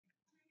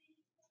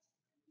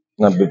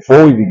Now,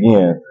 before you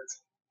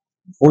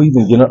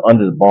even get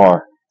under the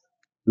bar,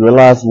 you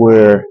realize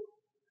where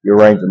your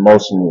range of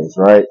motion is,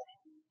 right?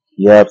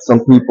 You have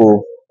some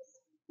people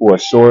who are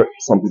short,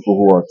 some people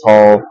who are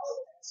tall.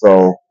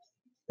 So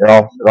it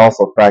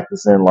also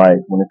factors in like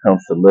when it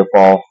comes to lift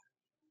off.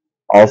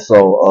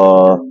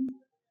 Also,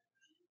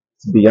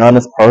 to be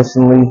honest,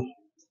 personally,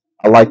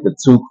 I like the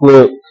two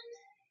clip.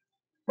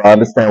 But I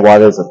understand why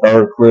there's a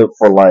third clip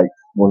for like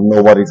when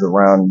nobody's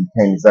around and you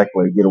can't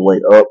exactly get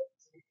away up.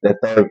 That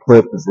third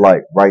clip is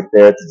like right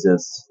there to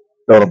just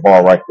throw the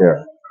ball right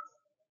there.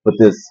 But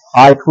this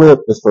high clip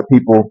is for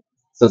people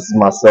such as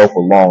myself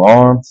with long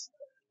arms.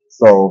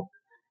 So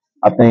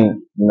I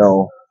think,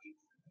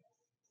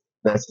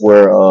 that's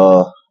where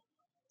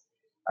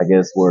I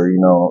guess where,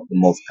 the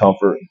most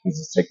comfort is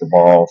just take the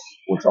ball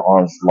with your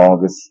arms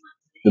longest.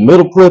 The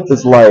middle clip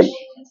is like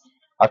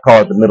I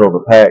call it the middle of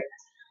the pack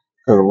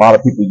because a lot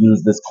of people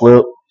use this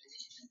clip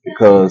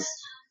because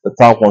the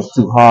top one's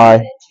too high,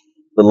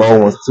 the low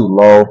one's too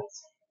low.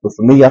 But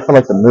for me, I feel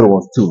like the middle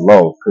one's too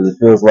low because it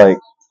feels like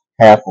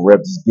half a rep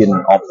just getting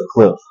off the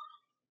cliff.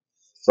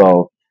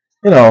 So,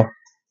 you know,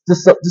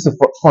 just a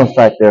fun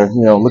fact there.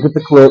 Look at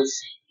the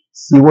clips,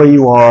 see where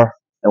you are,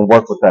 and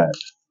work with that.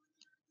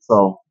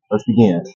 So let's begin.